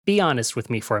Be honest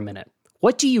with me for a minute.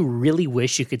 What do you really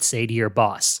wish you could say to your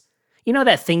boss? You know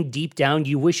that thing deep down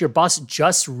you wish your boss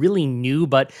just really knew,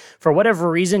 but for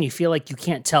whatever reason you feel like you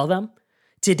can't tell them?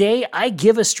 Today, I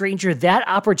give a stranger that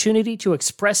opportunity to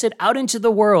express it out into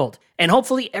the world, and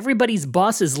hopefully everybody's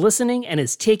boss is listening and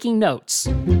is taking notes.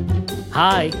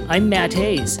 Hi, I'm Matt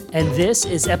Hayes, and this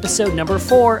is episode number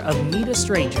 4 of Meet a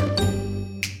Stranger.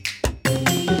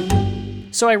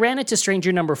 So I ran into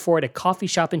stranger number 4 at a coffee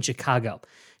shop in Chicago.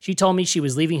 She told me she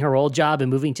was leaving her old job and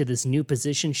moving to this new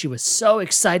position she was so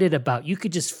excited about. You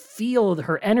could just feel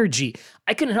her energy.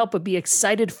 I couldn't help but be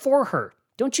excited for her.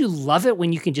 Don't you love it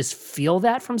when you can just feel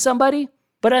that from somebody?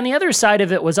 But on the other side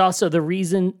of it was also the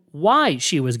reason why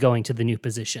she was going to the new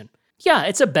position. Yeah,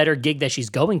 it's a better gig that she's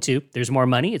going to. There's more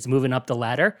money, it's moving up the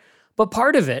ladder. But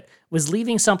part of it was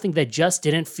leaving something that just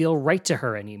didn't feel right to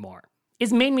her anymore.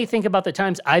 It's made me think about the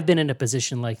times I've been in a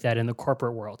position like that in the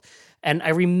corporate world. And I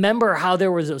remember how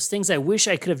there were those things I wish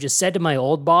I could have just said to my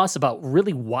old boss about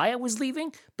really why I was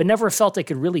leaving, but never felt I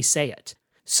could really say it.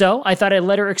 So I thought I'd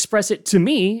let her express it to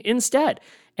me instead,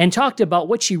 and talked about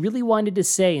what she really wanted to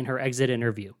say in her exit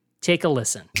interview. Take a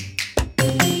listen.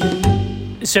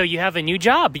 So you have a new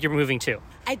job you're moving to?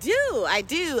 I do.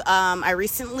 I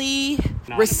recently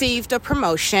received a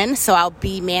promotion, so I'll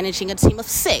be managing a team of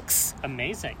 6.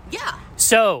 Amazing. Yeah.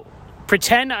 So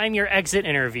pretend I'm your exit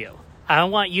interview. I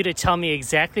want you to tell me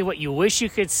exactly what you wish you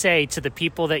could say to the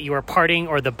people that you are parting,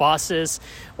 or the bosses,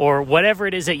 or whatever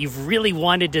it is that you've really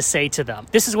wanted to say to them.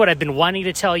 This is what I've been wanting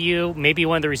to tell you, maybe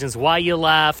one of the reasons why you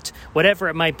left, whatever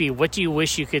it might be. What do you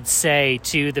wish you could say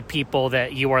to the people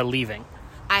that you are leaving?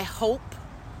 I hope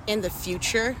in the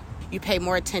future you pay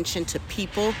more attention to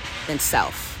people than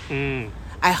self.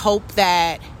 I hope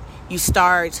that you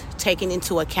start taking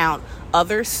into account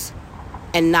others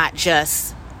and not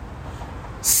just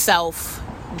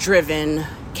self-driven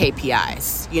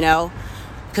KPIs, you know?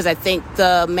 Because I think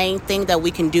the main thing that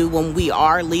we can do when we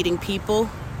are leading people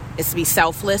is to be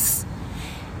selfless.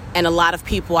 And a lot of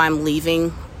people I'm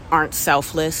leaving aren't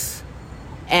selfless.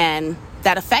 And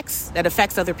that affects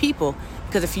other people.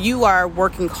 Because if you are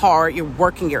working hard, you're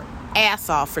working your ass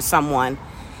off for someone,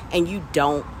 and you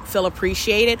don't feel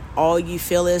appreciated, all you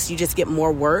feel is you just get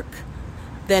more work,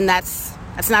 then that's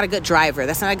not a good driver.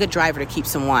 That's not a good driver to keep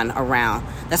someone around.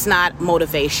 That's not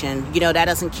motivation. You know, that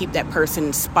doesn't keep that person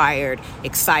inspired,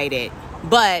 excited.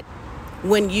 But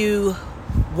when you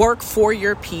work for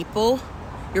your people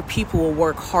will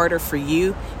work harder for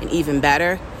you and even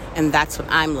better. And that's what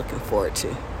I'm looking forward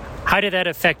to. How did that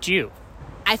affect you?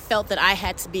 I felt that I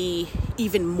had to be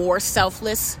even more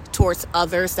selfless towards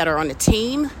others that are on the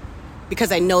team,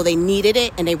 because I know they needed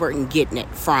it and they weren't getting it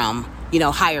from,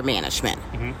 higher management.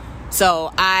 Mm-hmm.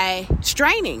 So it's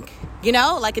draining,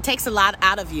 it takes a lot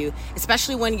out of you,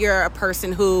 especially when you're a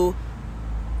person who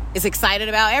is excited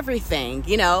about everything.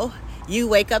 You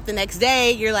wake up the next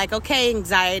day, you're like, okay,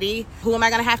 anxiety, who am I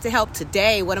going to have to help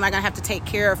today? What am I going to have to take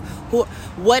care of?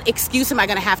 What excuse am I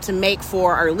going to have to make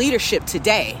for our leadership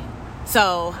today?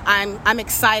 So I'm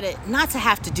excited not to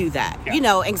have to do that.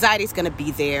 Yeah. Anxiety is going to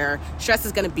be there. Stress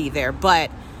is going to be there. But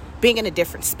being in a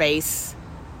different space,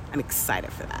 I'm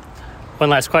excited for that. One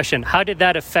last question. How did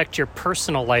that affect your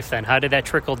personal life then? How did that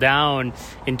trickle down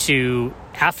into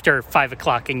after 5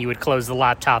 o'clock and you would close the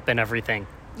laptop and everything?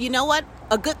 You know what?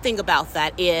 A good thing about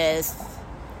that is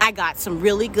I got some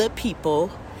really good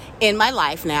people in my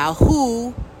life now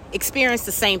who experienced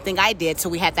the same thing I did, so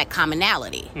we had that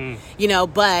commonality.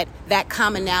 But that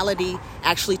commonality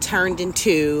actually turned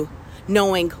into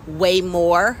knowing way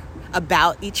more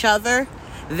about each other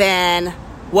than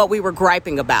what we were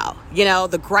griping about.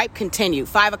 The gripe continued.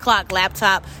 5 o'clock,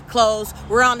 laptop closed.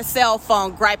 We're on the cell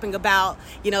phone griping about,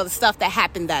 the stuff that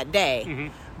happened that day.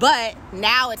 Mm-hmm. But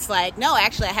now it's like, no,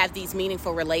 actually I have these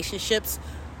meaningful relationships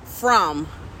from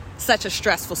such a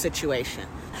stressful situation.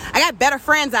 I got better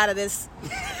friends out of this.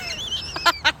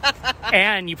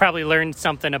 And you probably learned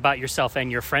something about yourself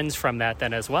and your friends from that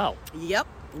then as well. Yep.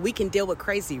 We can deal with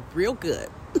crazy real good.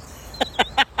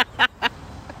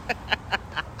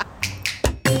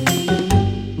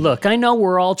 Look, I know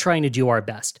we're all trying to do our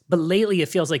best, but lately it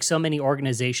feels like so many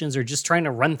organizations are just trying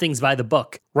to run things by the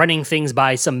book, running things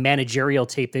by some managerial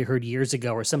tape they heard years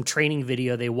ago or some training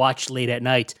video they watched late at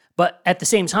night. But at the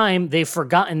same time, they've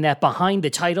forgotten that behind the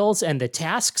titles and the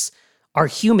tasks are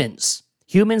humans.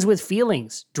 Humans with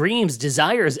feelings, dreams,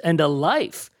 desires, and a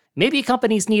life. Maybe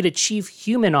companies need a chief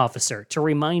human officer to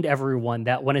remind everyone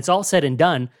that when it's all said and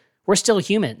done, we're still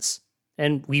humans.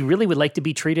 And we really would like to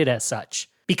be treated as such.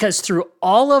 Because through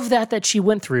all of that she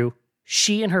went through,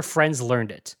 she and her friends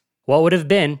learned it. What would have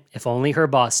been if only her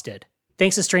boss did?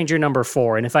 Thanks to stranger number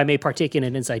 4, and if I may partake in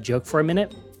an inside joke for a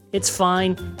minute, It's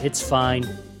fine. It's fine.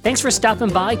 Thanks for stopping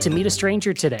by to meet a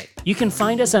stranger today. You can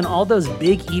find us on all those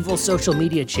big evil social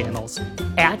media channels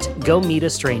at Go Meet a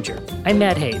Stranger. I'm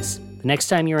Matt Hayes. The next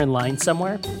time you're in line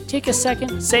somewhere, take a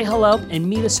second, say hello, and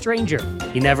meet a stranger.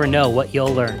 You never know what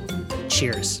you'll learn.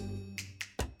 Cheers.